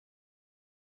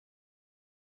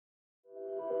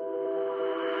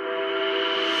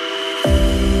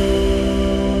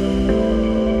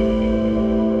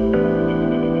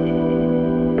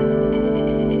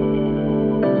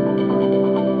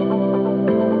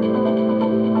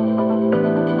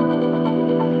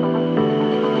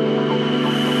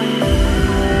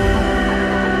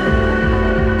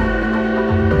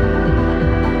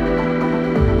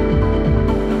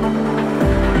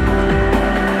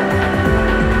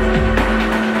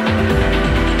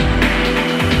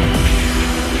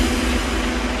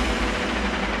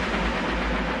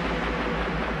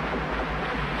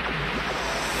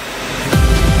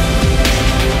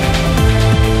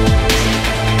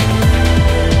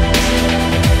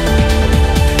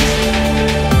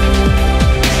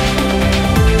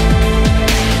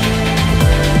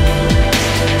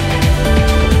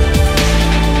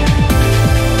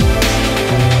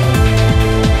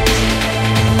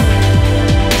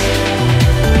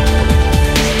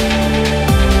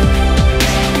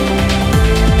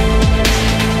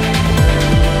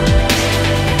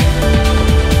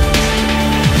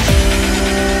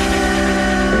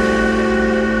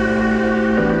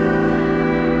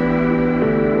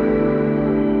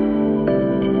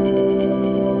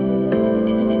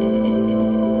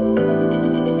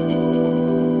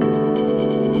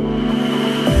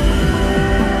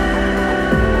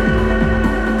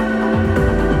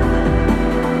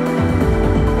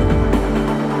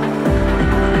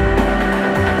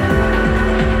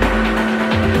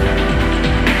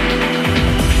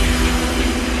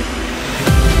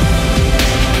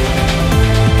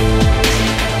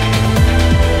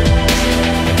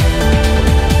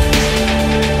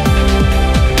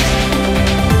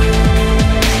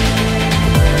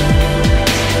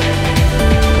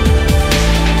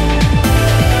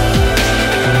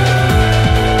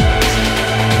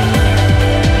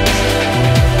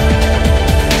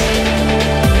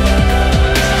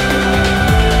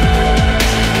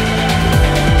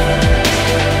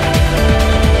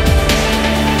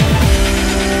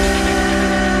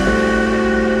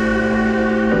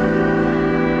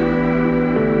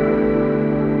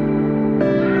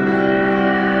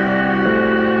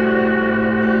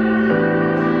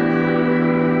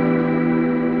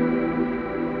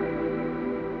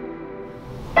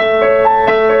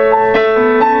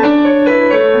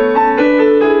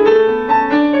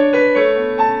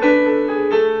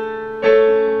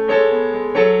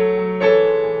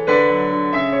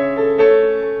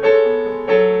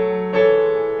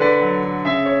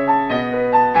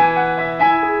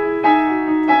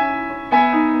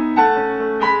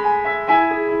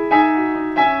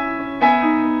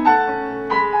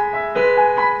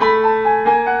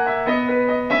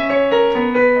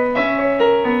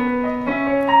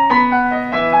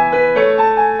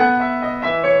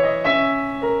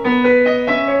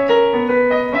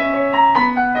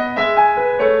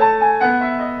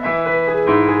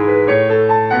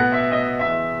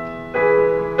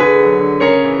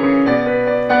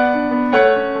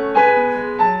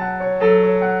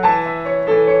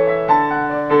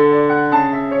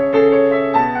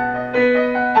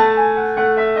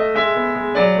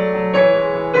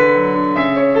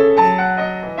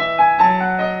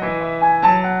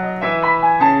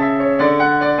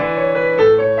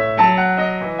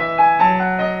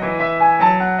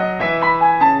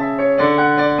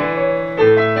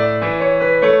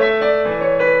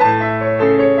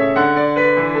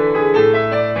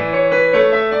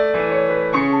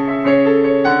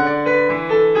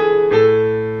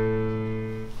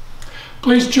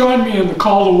Please join me in the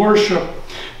call to worship.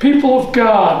 People of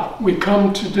God, we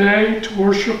come today to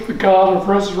worship the God of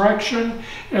resurrection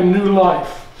and new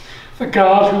life, the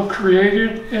God who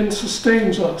created and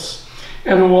sustains us,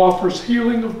 and who offers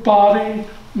healing of body,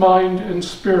 mind, and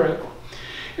spirit,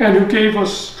 and who gave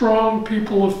us strong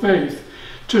people of faith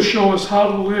to show us how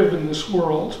to live in this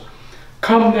world.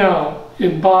 Come now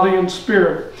in body and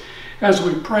spirit as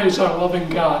we praise our loving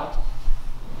God.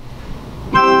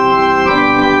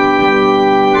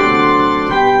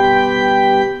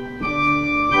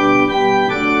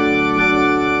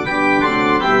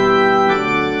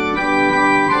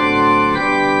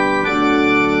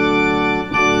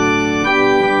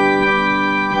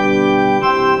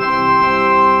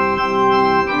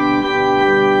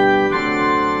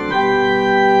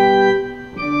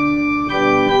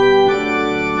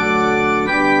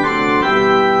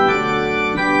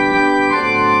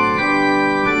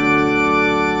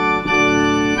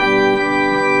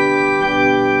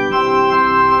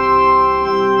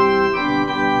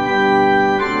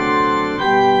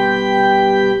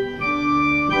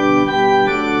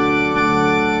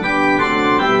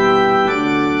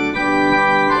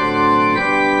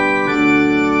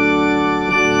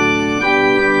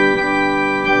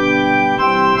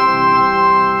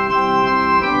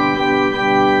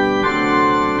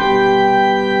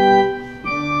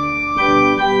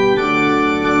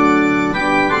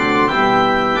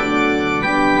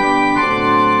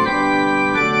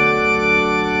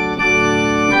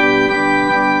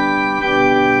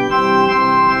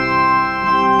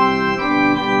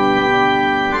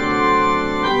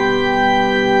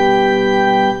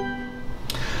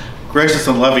 Gracious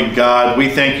and loving God, we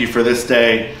thank you for this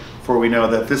day, for we know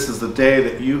that this is the day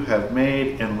that you have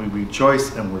made, and we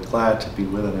rejoice and we're glad to be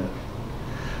within it.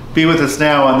 Be with us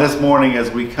now on this morning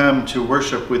as we come to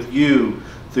worship with you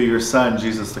through your Son,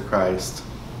 Jesus the Christ.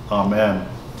 Amen.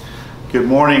 Good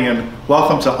morning and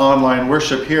welcome to online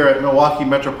worship here at Milwaukee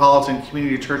Metropolitan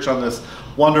Community Church on this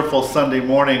wonderful Sunday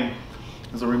morning.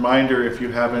 As a reminder, if you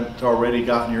haven't already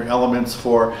gotten your elements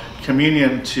for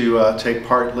communion to take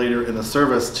part later in the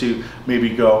service, to maybe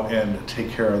go and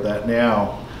take care of that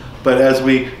now. But as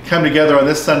we come together on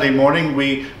this Sunday morning,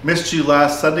 we missed you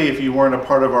last Sunday if you weren't a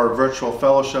part of our virtual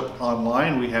fellowship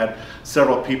online. We had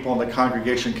several people in the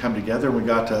congregation come together and we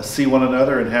got to see one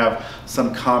another and have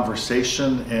some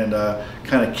conversation and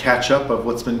kind of catch up of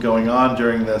what's been going on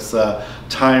during this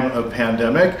time of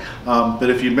pandemic. But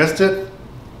if you missed it,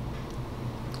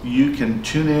 you can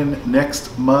tune in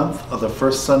next month of the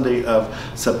first Sunday of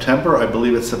September. I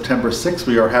believe it's September 6th.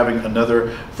 We are having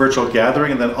another virtual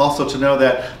gathering. And then also to know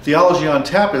that Theology on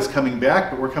Tap is coming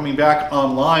back, but we're coming back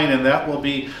online, and that will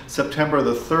be September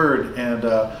the 3rd. And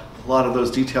a lot of those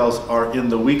details are in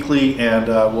the weekly and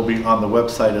will be on the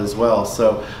website as well.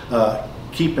 So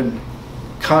keep in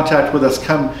contact with us.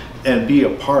 Come and be a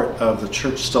part of the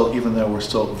church still, even though we're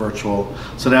still virtual.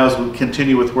 So now as we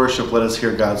continue with worship, let us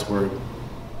hear God's word.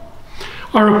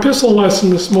 Our epistle lesson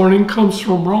this morning comes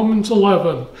from Romans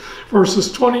 11,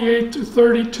 verses 28 to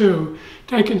 32,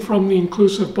 taken from the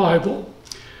Inclusive Bible.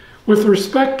 With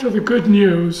respect to the good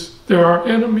news, there are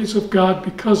enemies of God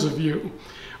because of you.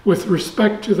 With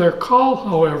respect to their call,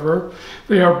 however,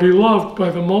 they are beloved by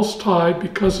the Most High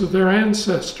because of their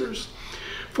ancestors.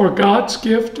 For God's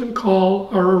gift and call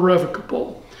are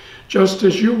irrevocable. Just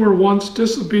as you were once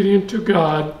disobedient to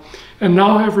God, and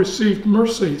now have received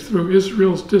mercy through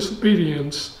Israel's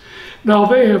disobedience, now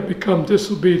they have become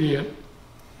disobedient,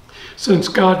 since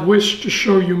God wished to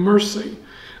show you mercy,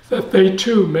 that they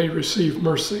too may receive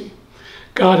mercy.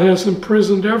 God has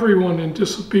imprisoned everyone in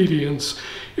disobedience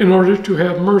in order to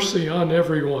have mercy on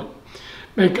everyone.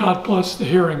 May God bless the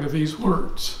hearing of these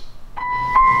words.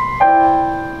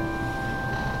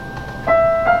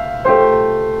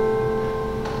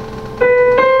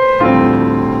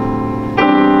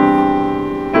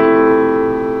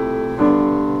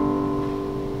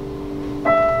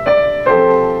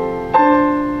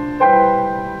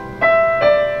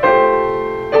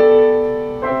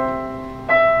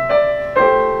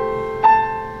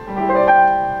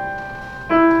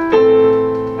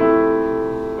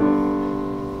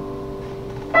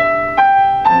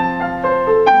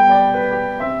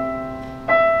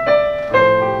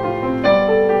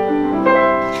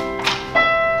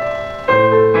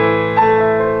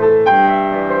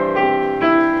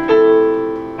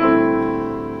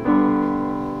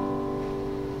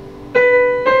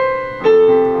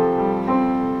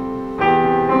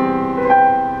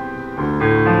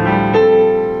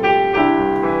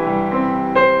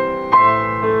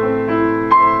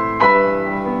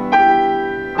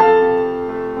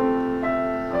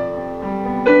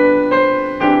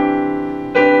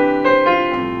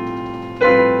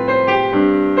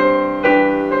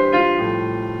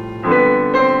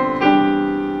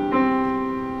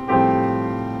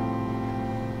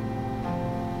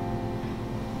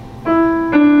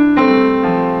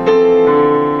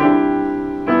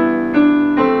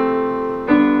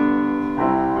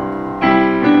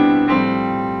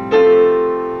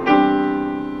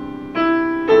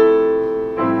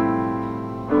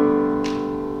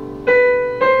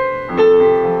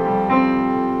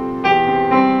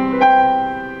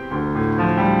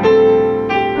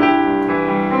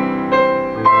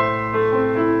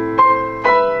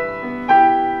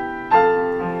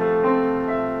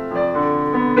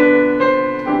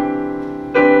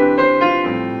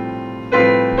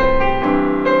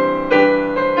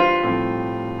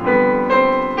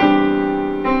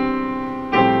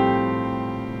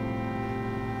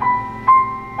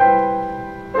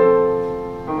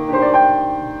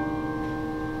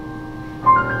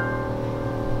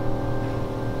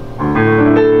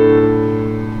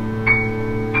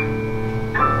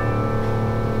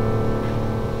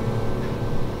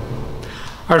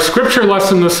 Our scripture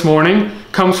lesson this morning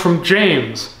comes from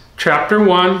James, chapter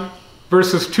 1,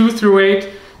 verses 2 through 8,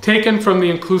 taken from the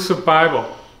Inclusive Bible.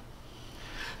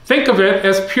 Think of it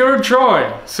as pure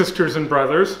joy, sisters and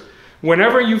brothers,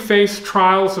 whenever you face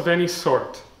trials of any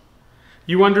sort.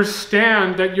 You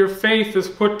understand that your faith is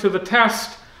put to the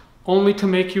test only to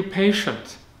make you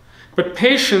patient. But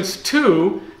patience,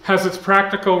 too, has its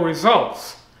practical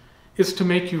results, is to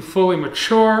make you fully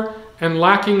mature and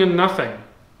lacking in nothing.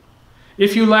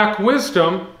 If you lack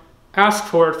wisdom, ask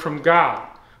for it from God,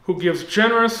 who gives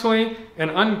generously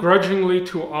and ungrudgingly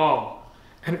to all,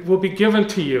 and it will be given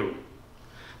to you.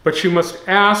 But you must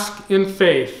ask in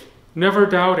faith, never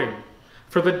doubting.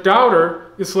 For the doubter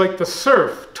is like the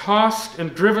surf, tossed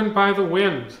and driven by the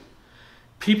wind.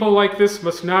 People like this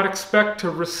must not expect to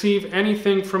receive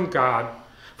anything from God,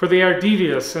 for they are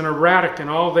devious and erratic in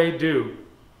all they do.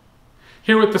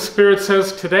 Hear what the Spirit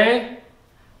says today.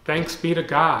 Thanks be to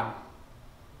God.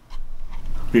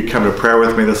 Will you come to prayer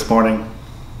with me this morning?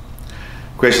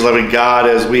 Gracious loving God,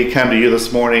 as we come to you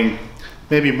this morning,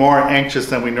 maybe more anxious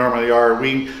than we normally are,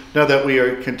 we know that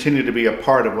we continue to be a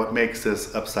part of what makes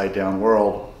this upside down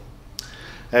world.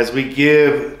 As we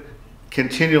give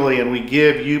continually and we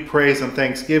give you praise and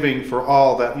thanksgiving for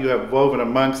all that you have woven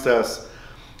amongst us,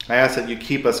 I ask that you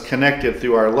keep us connected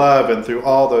through our love and through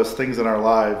all those things in our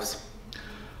lives.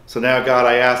 So now, God,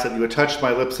 I ask that you would touch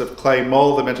my lips of clay,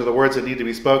 mold them into the words that need to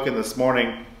be spoken this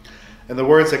morning, and the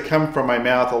words that come from my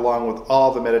mouth, along with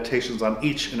all the meditations on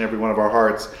each and every one of our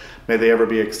hearts, may they ever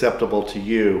be acceptable to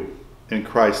you. In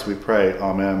Christ we pray.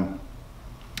 Amen.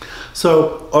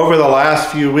 So, over the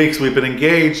last few weeks, we've been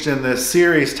engaged in this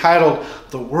series titled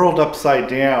The World Upside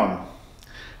Down.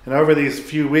 And over these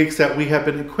few weeks that we have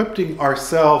been equipping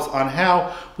ourselves on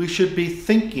how we should be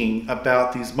thinking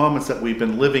about these moments that we've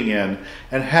been living in,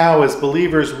 and how as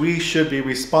believers we should be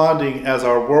responding as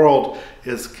our world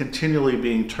is continually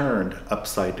being turned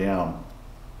upside down.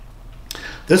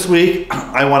 This week,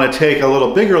 I want to take a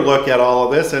little bigger look at all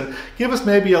of this and give us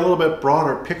maybe a little bit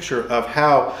broader picture of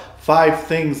how 5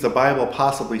 things the Bible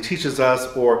possibly teaches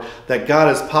us, or that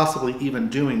God is possibly even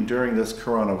doing during this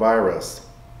coronavirus.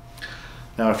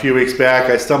 Now, a few weeks back,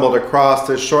 I stumbled across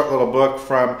this short little book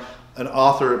from an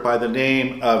author by the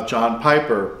name of John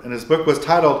Piper, and his book was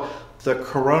titled The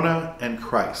Corona and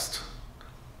Christ.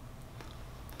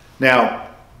 Now,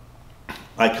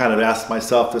 I kind of asked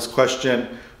myself this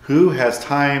question: who has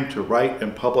time to write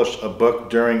and publish a book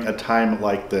during a time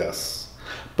like this?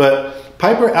 But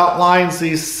Piper outlines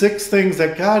these 6 things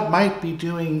that God might be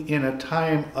doing in a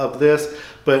time of this,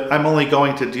 but I'm only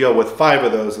going to deal with 5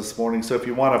 of those this morning. So if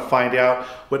you want to find out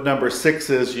what number 6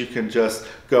 is, you can just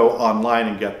go online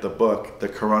and get the book, The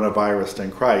Coronavirus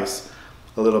and Christ.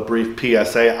 A little brief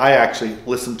PSA, I actually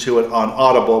listened to it on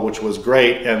Audible, which was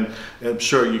great, and I'm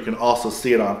sure you can also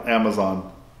see it on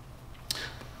Amazon.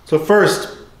 So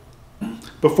first,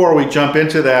 before we jump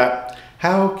into that,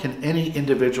 how can any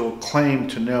individual claim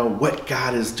to know what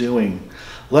God is doing,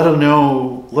 let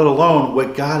alone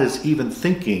what God is even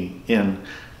thinking in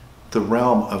the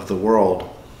realm of the world?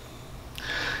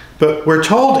 But we're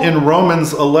told in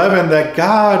Romans 11 that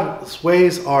God's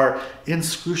ways are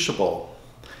inscrutable.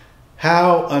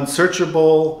 How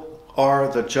unsearchable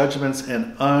are the judgments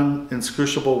and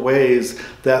uninscrutable ways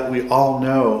that we all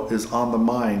know is on the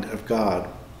mind of God.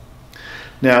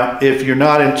 Now, if you're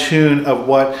not in tune of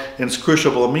what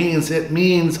inscrutable means, it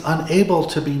means unable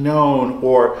to be known,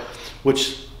 or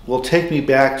which will take me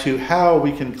back to how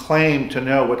we can claim to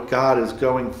know what God is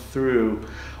going through,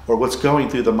 or what's going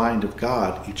through the mind of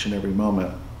God each and every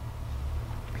moment.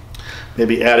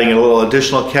 Maybe adding a little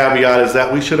additional caveat is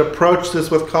that we should approach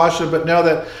this with caution, but know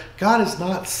that God is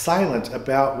not silent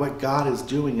about what God is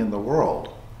doing in the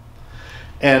world.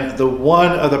 And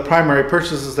one of the primary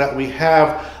purposes that we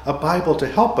have a Bible to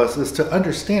help us is to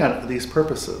understand these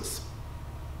purposes.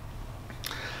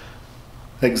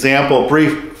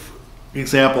 Brief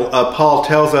example, Paul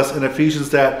tells us in Ephesians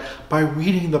that by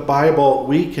reading the Bible,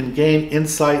 we can gain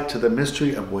insight to the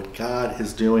mystery of what God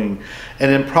is doing.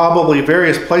 And in probably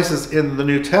various places in the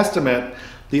New Testament,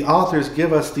 the authors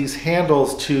give us these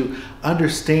handles to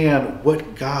understand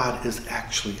what God is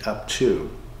actually up to.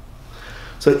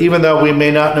 So even though we may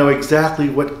not know exactly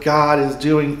what God is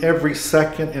doing every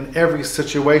second in every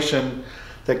situation,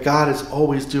 that God is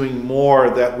always doing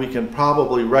more that we can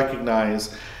probably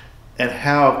recognize. And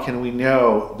how can we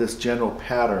know this general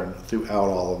pattern throughout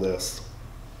all of this?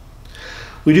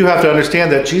 We do have to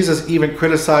understand that Jesus even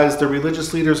criticized the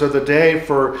religious leaders of the day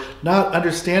for not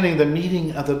understanding the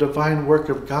meaning of the divine work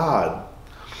of God.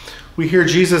 We hear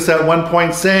Jesus at one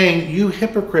point saying, "You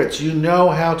hypocrites, you know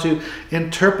how to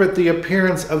interpret the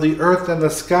appearance of the earth and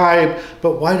the sky,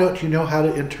 but why don't you know how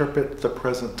to interpret the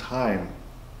present time?"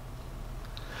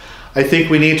 I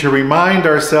think we need to remind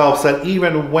ourselves that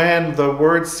even when the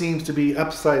world seems to be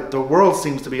upside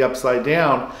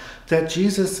down, that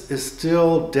Jesus is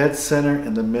still dead center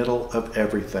in the middle of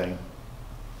everything.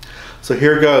 So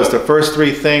here goes, the first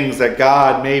three things that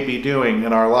God may be doing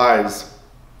in our lives.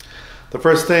 The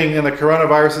first thing in the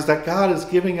coronavirus is that God is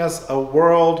giving us a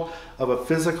world of a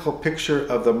physical picture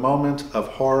of the moment of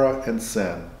horror and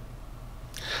sin.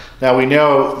 Now we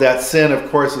know that sin, of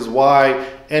course, is why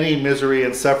any misery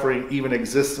and suffering even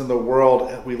exists in the world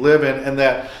we live in, and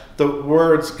that the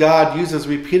words God uses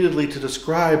repeatedly to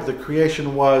describe the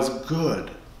creation was good.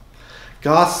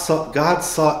 God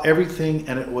saw everything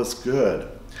and it was good.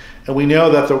 And we know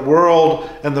that the world,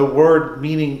 and the word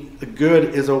meaning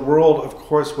good, is a world, of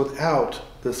course, without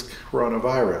this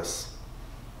coronavirus.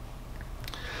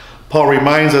 Paul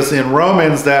reminds us in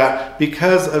Romans that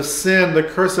because of sin, the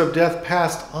curse of death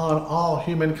passed on all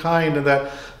humankind, and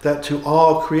that to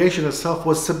all creation itself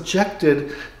was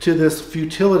subjected to this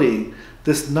futility,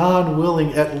 this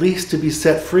non-willing at least to be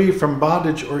set free from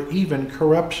bondage or even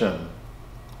corruption.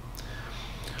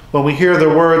 When we hear the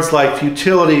words like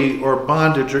futility or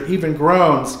bondage or even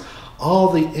groans, all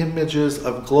the images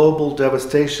of global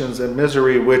devastations and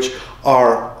misery, which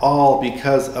are all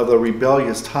because of the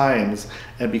rebellious times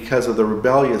and because of the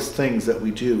rebellious things that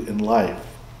we do in life.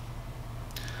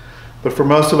 But for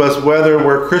most of us, whether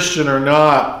we're Christian or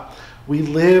not, we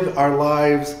live our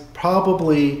lives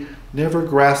probably never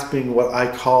grasping what I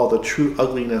call the true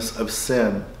ugliness of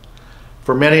sin.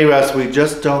 For many of us, we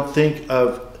just don't think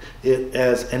of it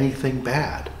as anything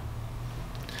bad.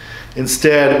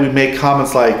 Instead, we make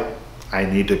comments like, "I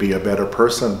need to be a better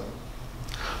person,"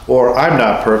 or "I'm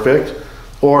not perfect,"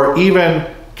 or even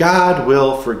 "God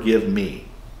will forgive me."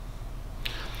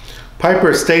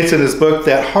 Piper states in his book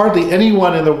that hardly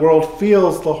anyone in the world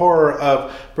feels the horror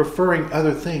of preferring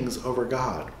other things over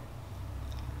God.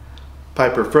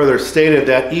 Piper further stated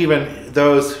that even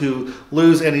those who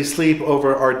lose any sleep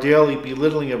over our daily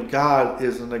belittling of God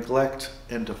is a neglect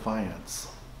and defiance.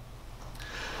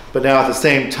 But now at the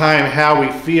same time, how we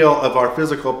feel of our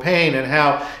physical pain and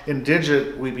how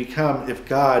indigent we become if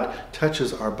God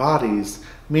touches our bodies,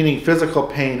 meaning physical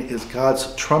pain is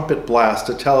God's trumpet blast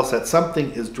to tell us that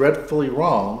something is dreadfully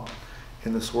wrong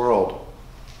in this world.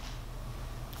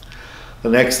 The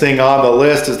next thing on the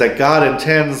list is that God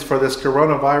intends for this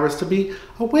coronavirus to be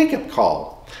a wake-up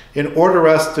call in order for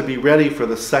us to be ready for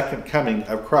the second coming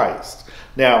of Christ.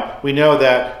 Now, we know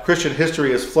that Christian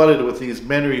history is flooded with these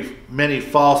many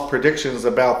false predictions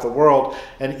about the world,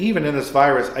 and even in this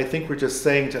virus, I think we're just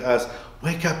saying to us,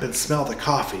 wake up and smell the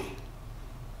coffee.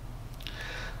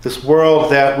 This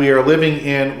world that we are living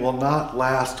in will not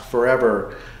last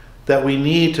forever, that we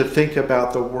need to think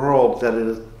about the world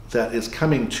that is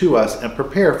coming to us and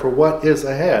prepare for what is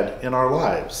ahead in our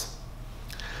lives.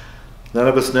 None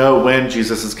of us know when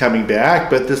Jesus is coming back,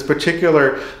 but this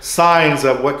particular signs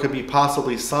of what could be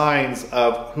possibly signs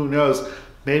of, who knows,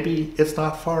 maybe it's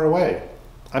not far away.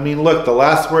 I mean, look, the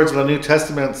last words in the New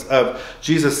Testament of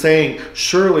Jesus saying,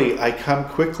 "Surely I come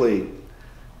quickly,"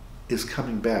 is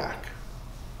coming back.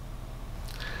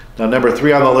 Now, number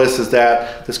 3 on the list is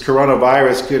that this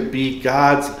coronavirus could be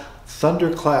God's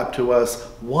thunderclap to us,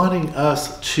 wanting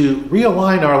us to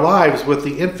realign our lives with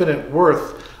the infinite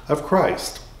worth of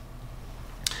Christ.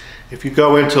 If you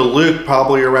go into Luke,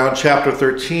 probably around chapter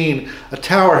 13, a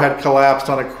tower had collapsed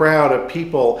on a crowd of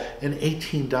people and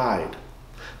 18 died.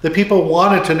 The people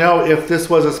wanted to know if this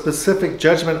was a specific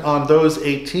judgment on those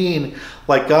 18,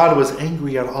 like God was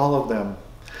angry at all of them,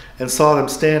 and saw them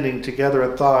standing together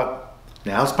and thought,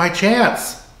 "Now's my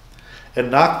chance," and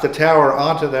knocked the tower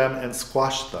onto them and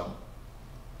squashed them.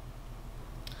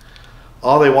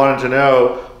 All they wanted to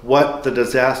know what the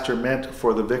disaster meant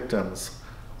for the victims,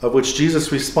 of which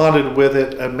Jesus responded with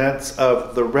it immense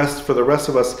of the rest for the rest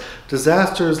of us.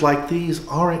 Disasters like these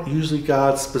aren't usually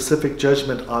God's specific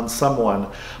judgment on someone,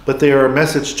 but they are a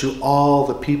message to all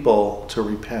the people to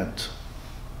repent.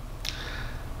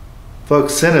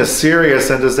 Folks, sin is serious,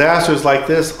 and disasters like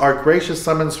this are gracious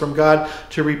summons from God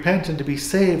to repent and to be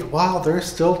saved while there's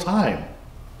still time.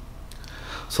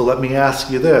 So let me ask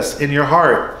you this. In your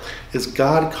heart, is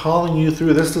God calling you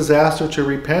through this disaster to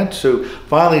repent, to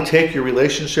finally take your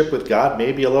relationship with God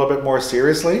maybe a little bit more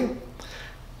seriously?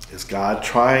 Is God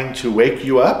trying to wake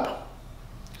you up?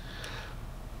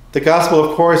 The gospel,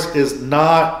 of course, is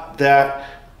not that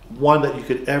one that you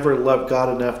could ever love God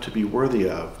enough to be worthy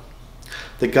of.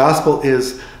 The gospel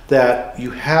is that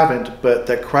you haven't, but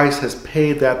that Christ has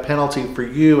paid that penalty for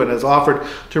you and has offered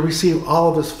to receive all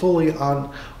of this fully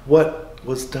on what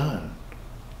was done.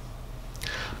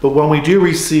 But when we do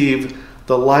receive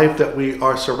the life that we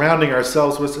are surrounding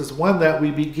ourselves with is one that we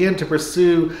begin to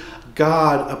pursue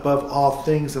God above all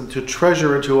things and to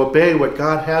treasure and to obey what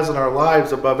God has in our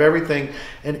lives above everything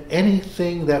and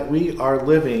anything that we are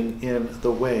living in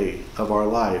the way of our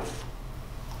life.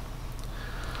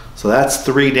 So that's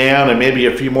 3 down and maybe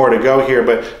a few more to go here.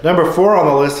 But number 4 on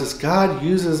the list is God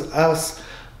uses us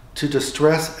to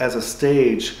distress as a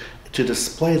stage to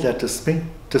display that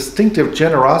distinctive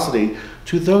generosity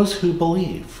to those who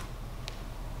believe.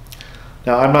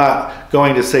 Now, I'm not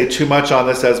going to say too much on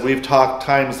this as we've talked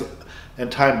times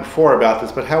and time before about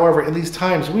this, but however, in these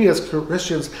times, we as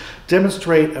Christians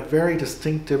demonstrate a very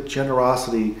distinctive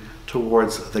generosity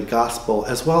towards the gospel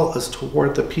as well as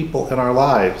toward the people in our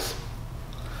lives.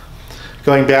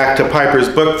 Going back to Piper's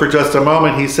book for just a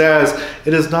moment, he says,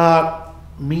 "It is not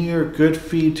mere good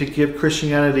feed to give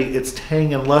Christianity its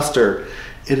tang and luster.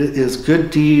 It is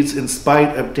good deeds in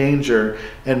spite of danger,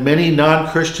 and many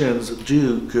non-Christians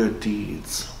do good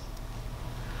deeds.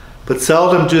 But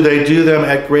seldom do they do them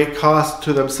at great cost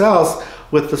to themselves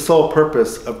with the sole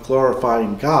purpose of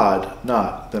glorifying God,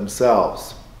 not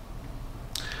themselves."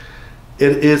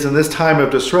 It is in this time of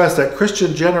distress that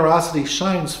Christian generosity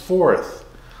shines forth.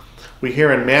 We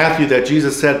hear in Matthew that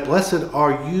Jesus said, "Blessed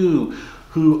are you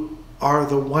who are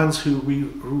the ones who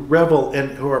revel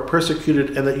and who are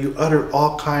persecuted, and that you utter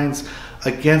all kinds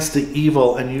against the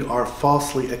evil, and you are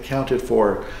falsely accounted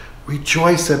for.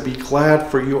 Rejoice and be glad,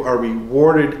 for you are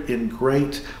rewarded in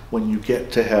great when you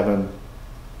get to heaven."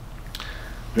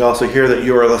 We also hear that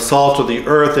you are the salt of the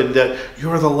earth and that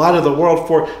you are the light of the world.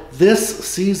 For this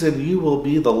season you will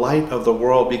be the light of the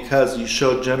world because you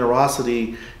showed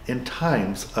generosity in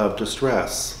times of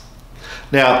distress.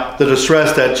 Now, the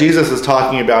distress that Jesus is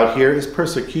talking about here is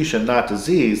persecution, not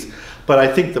disease, but I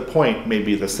think the point may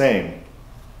be the same.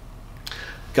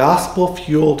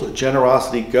 Gospel-fueled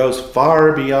generosity goes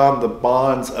far beyond the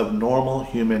bonds of normal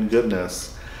human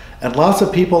goodness, and lots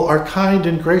of people are kind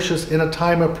and gracious in a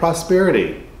time of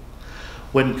prosperity.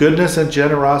 When goodness and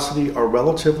generosity are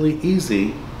relatively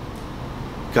easy,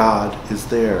 God is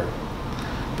there.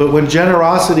 But when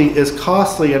generosity is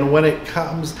costly and when it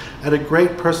comes at a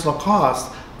great personal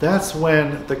cost, that's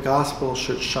when the gospel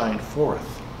should shine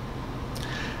forth.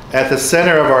 At the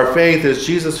center of our faith is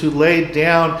Jesus, who laid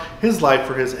down his life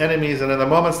for his enemies, and in the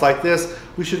moments like this,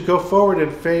 we should go forward in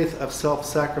faith of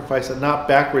self-sacrifice and not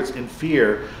backwards in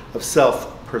fear of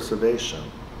self-preservation.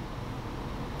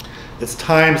 It's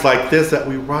times like this that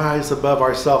we rise above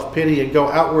our self-pity and go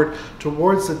outward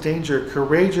towards the danger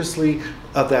courageously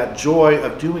of that joy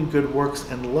of doing good works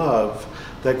and love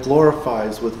that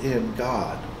glorifies within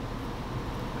God.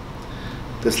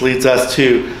 This leads us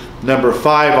to number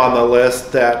 5 on the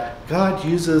list, that God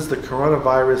uses the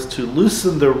coronavirus to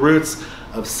loosen the roots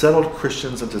of settled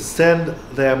Christians and to send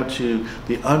them to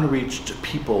the unreached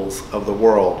peoples of the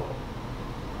world.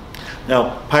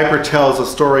 Now, Piper tells a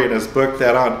story in his book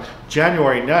that on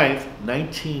January 9th,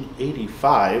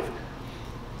 1985,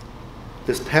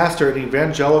 this pastor, an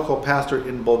evangelical pastor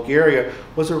in Bulgaria,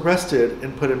 was arrested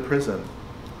and put in prison.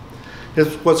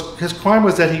 His crime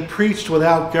was that he preached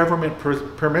without government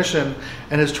permission,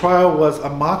 and his trial was a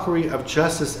mockery of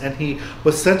justice, and he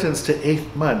was sentenced to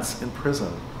 8 months in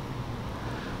prison.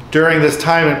 During this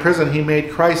time in prison, he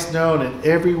made Christ known in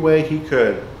every way he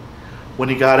could. When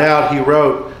he got out, he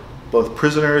wrote, "Both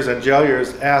prisoners and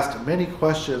jailers asked many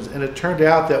questions, and it turned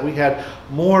out that we had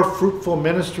more fruitful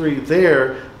ministry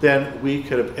there than we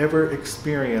could have ever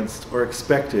experienced or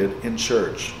expected in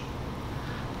church.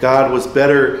 God was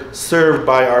better served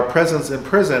by our presence in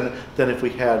prison than if we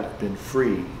had been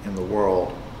free in the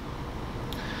world."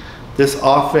 This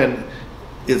often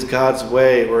is God's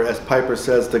way, or as Piper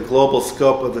says, the global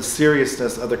scope of the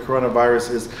seriousness of the coronavirus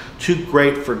is too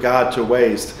great for God to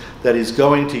waste, that he's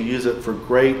going to use it for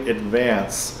great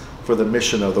advance for the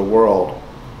mission of the world.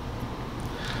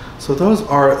 So those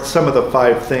are some of the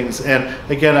 5 things. And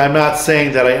again, I'm not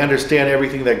saying that I understand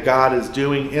everything that God is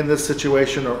doing in this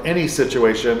situation or any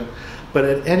situation, but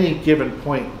at any given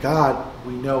point, God,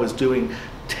 we know, is doing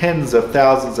tens of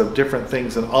thousands of different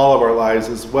things in all of our lives,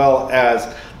 as well as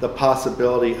the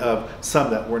possibility of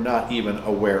some that we're not even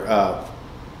aware of.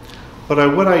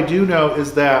 But what I do know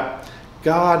is that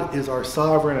God is our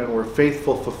sovereign, and we're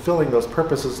faithful fulfilling those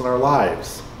purposes in our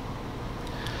lives.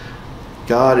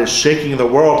 God is shaking the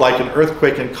world like an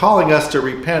earthquake and calling us to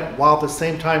repent, while at the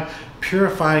same time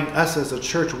purifying us as a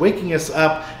church, waking us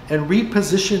up and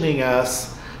repositioning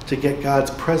us to get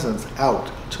God's presence out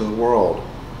to the world.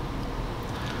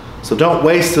 So don't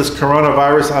waste this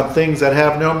coronavirus on things that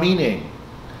have no meaning,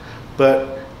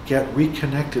 but get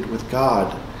reconnected with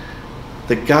God.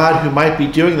 The God who might be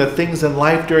doing the things in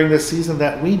life during this season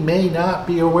that we may not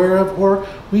be aware of, or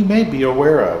we may be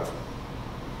aware of.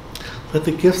 Let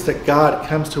the gifts that God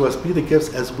comes to us be the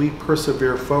gifts as we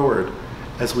persevere forward,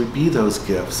 as we be those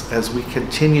gifts, as we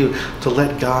continue to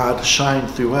let God shine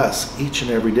through us each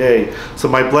and every day. So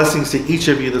my blessings to each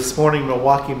of you this morning,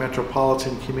 Milwaukee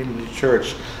Metropolitan Community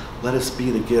Church. Let us be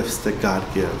the gifts that God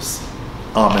gives.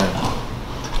 Amen.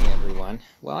 Hey everyone.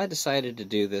 Well, I decided to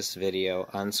do this video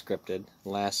unscripted. The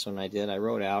last one I did, I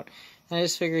wrote out, and I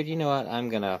just figured, you know what, I'm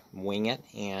going to wing it,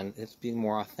 and it'll be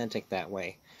more authentic that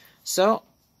way. So,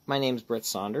 my name's Britt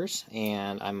Saunders,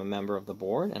 and I'm a member of the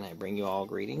board, and I bring you all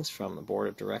greetings from the board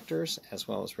of directors, as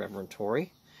well as Reverend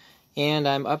Tori. And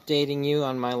I'm updating you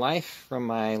on my life from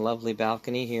my lovely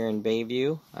balcony here in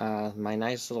Bayview, my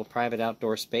nice little private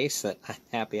outdoor space that I'm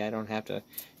happy I don't have to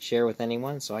share with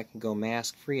anyone, so I can go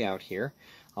mask-free out here.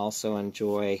 Also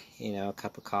enjoy, you know, a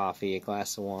cup of coffee, a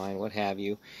glass of wine, what have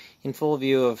you, in full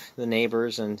view of the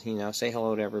neighbors, and, you know, say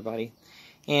hello to everybody.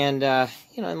 And,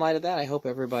 you know, in light of that, I hope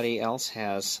everybody else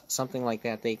has something like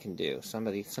that they can do,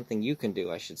 something you can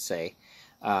do, I should say,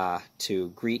 to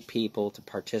greet people, to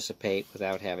participate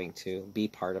without having to be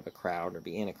part of a crowd or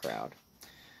be in a crowd.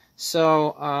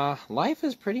 So, life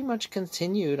has pretty much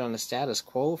continued on the status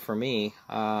quo for me.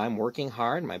 I'm working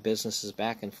hard. My business is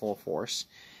back in full force.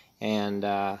 And,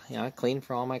 you know, I clean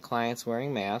for all my clients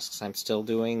wearing masks. I'm still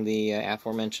doing the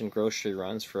aforementioned grocery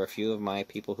runs for a few of my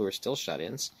people who are still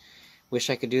shut-ins. Wish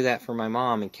I could do that for my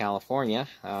mom in California.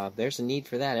 There's a need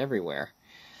for that everywhere.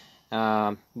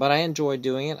 But I enjoy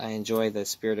doing it. I enjoy the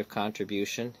spirit of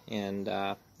contribution, and,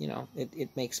 you know, it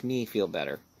makes me feel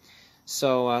better.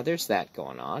 So there's that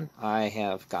going on. I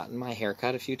have gotten my hair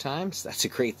cut a few times. That's a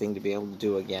great thing to be able to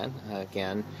do again.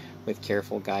 Again, with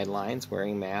careful guidelines,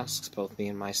 wearing masks, both me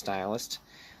and my stylist.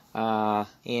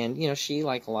 And, you know, she,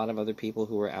 like a lot of other people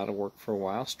who were out of work for a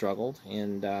while, struggled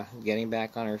in getting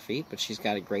back on her feet, but she's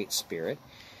got a great spirit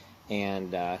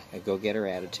and a go-getter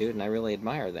attitude, and I really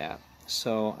admire that.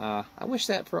 So I wish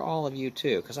that for all of you,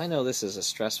 too, because I know this is a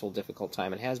stressful, difficult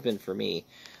time. It has been for me.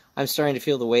 I'm starting to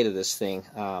feel the weight of this thing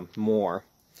more.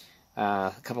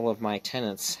 A couple of my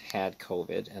tenants had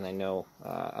COVID, and I know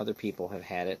other people have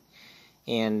had it.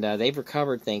 And they've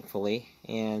recovered, thankfully,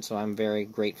 and so I'm very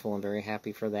grateful and very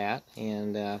happy for that.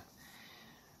 And and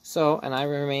I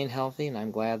remain healthy, and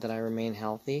I'm glad that I remain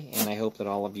healthy, and I hope that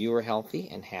all of you are healthy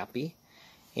and happy.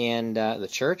 And the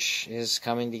church is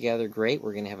coming together great.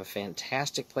 We're going to have a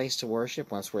fantastic place to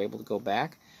worship once we're able to go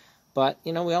back. But,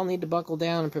 you know, we all need to buckle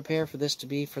down and prepare for this to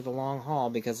be for the long haul,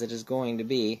 because it is going to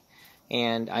be.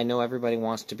 And I know everybody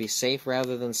wants to be safe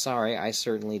rather than sorry. I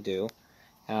certainly do.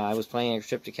 I was planning a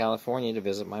trip to California to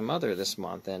visit my mother this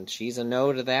month, and she's a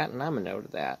no to that, and I'm a no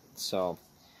to that. So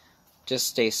just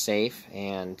stay safe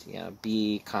and, you know,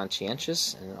 be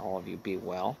conscientious, and all of you be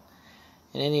well.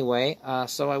 And anyway,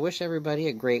 so I wish everybody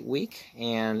a great week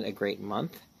and a great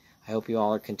month. I hope you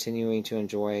all are continuing to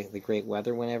enjoy the great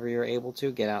weather whenever you're able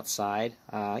to. Get outside,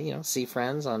 you know, see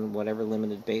friends on whatever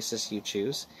limited basis you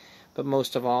choose. But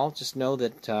most of all, just know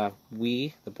that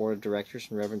we, the Board of Directors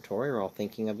and Reverend Tori, are all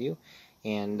thinking of you,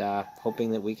 and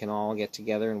hoping that we can all get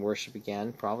together and worship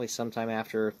again, probably sometime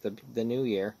after the new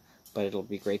year, but it'll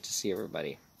be great to see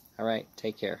everybody. All right,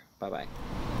 take care. Bye-bye.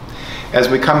 As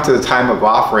we come to the time of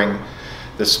offering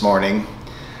this morning,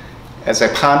 as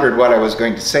I pondered what I was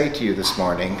going to say to you this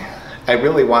morning, I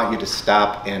really want you to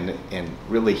stop and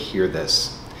really hear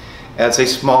this. As a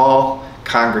small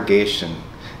congregation,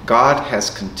 God has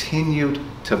continued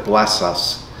to bless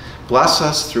us. Bless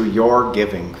us through your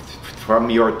giving, from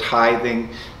your tithing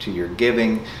to your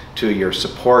giving to your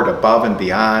support above and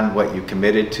beyond what you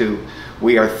committed to.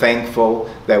 We are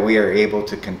thankful that we are able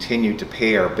to continue to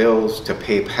pay our bills, to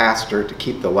pay pastor, to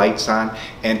keep the lights on,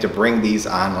 and to bring these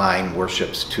online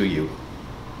worships to you.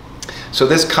 So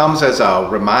this comes as a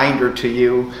reminder to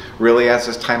you, really as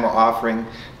this time of offering,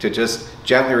 to just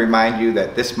gently remind you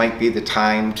that this might be the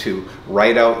time to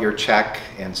write out your check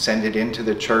and send it into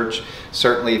the church.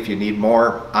 Certainly if you need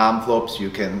more envelopes,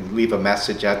 you can leave a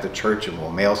message at the church and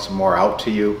we'll mail some more out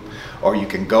to you. Or you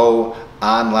can go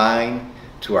online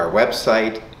to our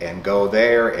website and go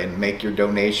there and make your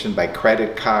donation by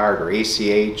credit card or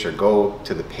ACH, or go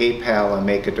to the PayPal and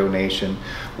make a donation.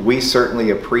 We certainly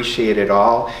appreciate it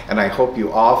all, and I hope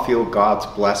you all feel God's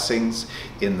blessings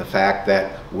in the fact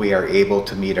that we are able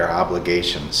to meet our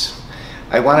obligations.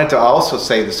 I wanted to also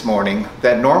say this morning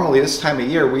that normally this time of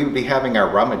year we would be having our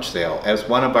rummage sale as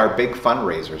one of our big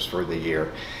fundraisers for the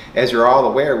year. As you're all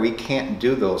aware, we can't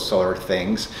do those sort of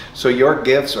things, so your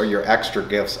gifts or your extra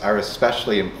gifts are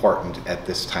especially important at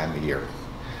this time of year.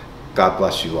 God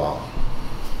bless you all.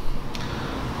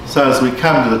 So as we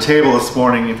come to the table this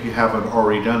morning, if you haven't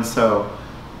already done so,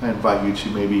 I invite you to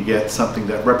maybe get something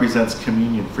that represents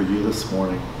communion for you this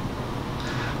morning.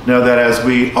 Know that as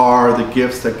we are, the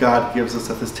gifts that God gives us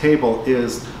at this table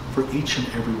is for each and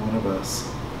every one of us.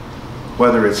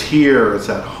 Whether it's here, it's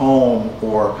at home,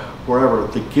 or wherever,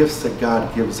 the gifts that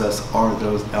God gives us are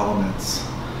those elements.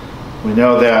 We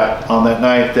know that on that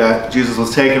night that Jesus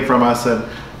was taken from us, and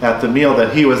at the meal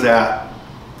that he was at,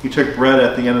 he took bread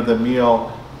at the end of the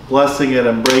meal, blessing it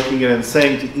and breaking it and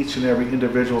saying to each and every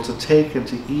individual to take and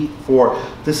to eat, for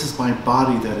this is my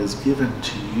body that is given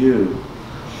to you.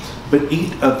 But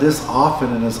eat of this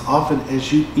often, and as often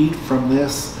as you eat from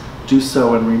this, do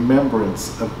so in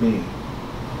remembrance of me.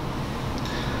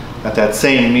 At that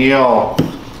same meal,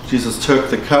 Jesus took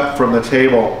the cup from the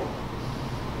table.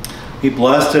 He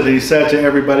blessed it and he said to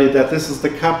everybody that this is the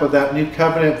cup of that new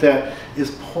covenant that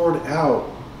is poured out.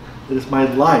 It is my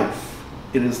life.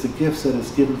 It is the gifts that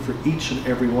is given for each and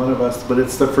every one of us, but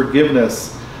it's the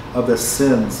forgiveness of the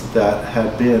sins that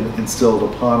have been instilled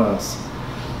upon us.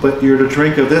 But you're to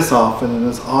drink of this often, and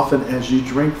as often as you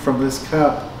drink from this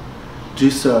cup,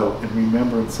 do so in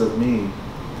remembrance of me.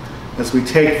 As we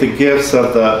take the gifts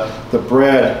of the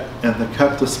bread and the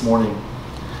cup this morning,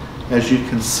 as you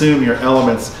consume your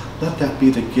elements, let that be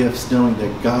the gifts, knowing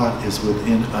that God is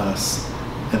within us,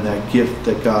 and that gift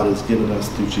that God has given us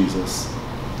through Jesus.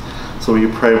 So will you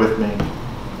pray with me?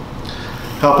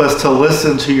 Help us to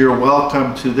listen to your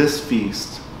welcome to this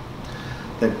feast,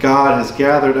 that God has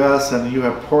gathered us and you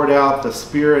have poured out the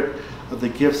spirit of the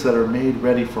gifts that are made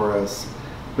ready for us.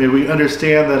 May we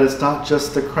understand that it's not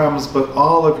just the crumbs, but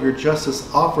all of your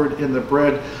justice offered in the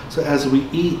bread, so as we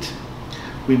eat,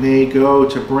 we may go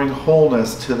to bring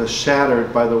wholeness to the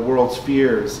shattered by the world's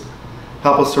fears.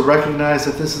 Help us to recognize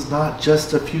that this is not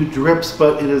just a few drips,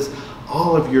 but it is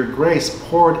all of your grace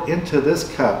poured into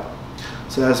this cup.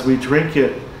 So as we drink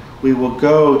it, we will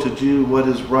go to do what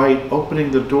is right,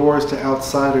 opening the doors to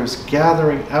outsiders,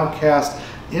 gathering outcasts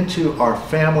into our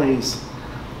families.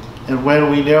 And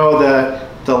when we know that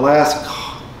the last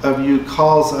of you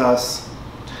calls us,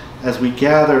 as we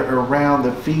gather around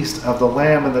the feast of the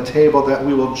Lamb and the table, that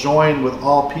we will join with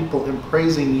all people in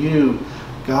praising you,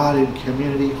 God in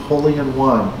community, holy and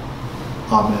one.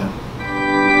 Amen.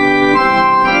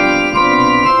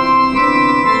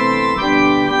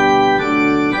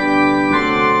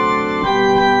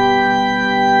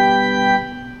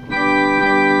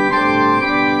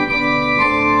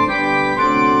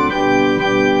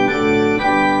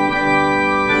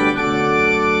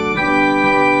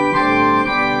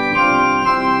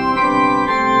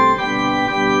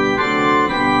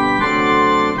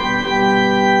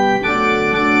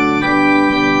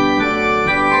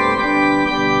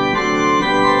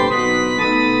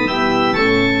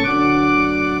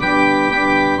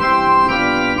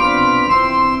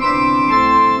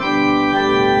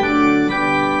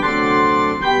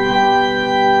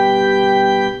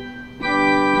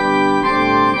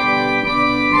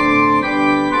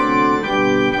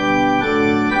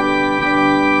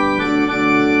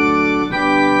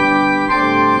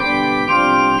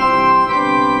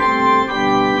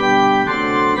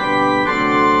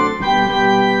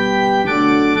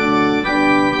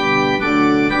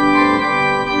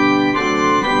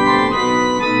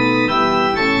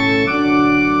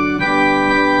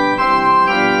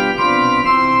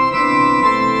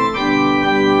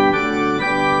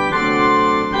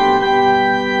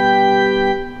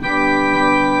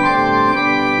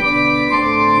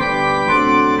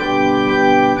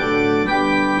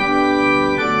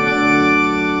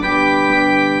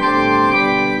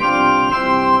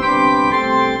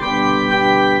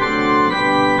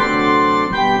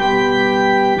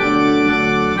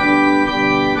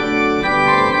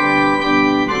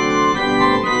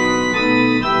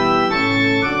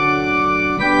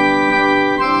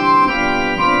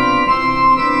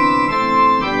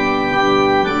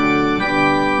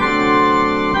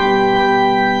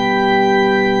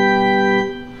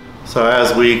 So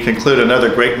as we conclude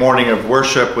another great morning of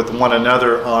worship with one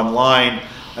another online,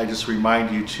 I just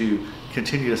remind you to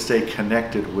continue to stay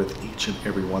connected with each and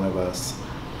every one of us.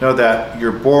 Know that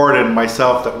your board and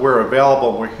myself, that we're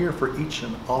available. We're here for each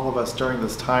and all of us during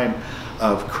this time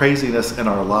of craziness in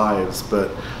our lives, but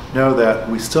know that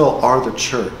we still are the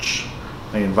church.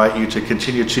 I invite you to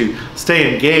continue to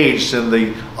stay engaged in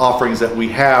the offerings that we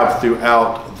have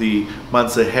throughout the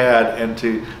months ahead, and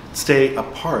to stay a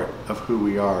part of who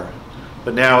we are.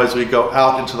 But now as we go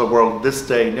out into the world this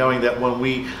day, knowing that when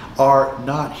we are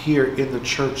not here in the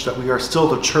church, that we are still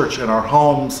the church in our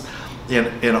homes,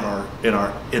 in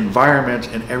our environment,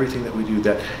 and everything that we do,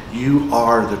 that you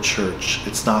are the church.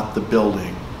 It's not the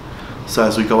building. So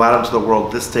as we go out into the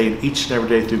world this day and each and every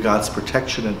day through God's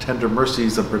protection and tender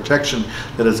mercies and protection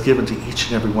that is given to each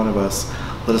and every one of us,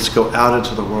 let us go out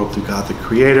into the world through God the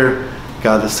Creator,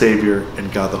 God the Savior,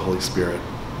 and God the Holy Spirit.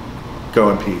 Go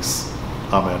in peace.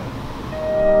 Amen.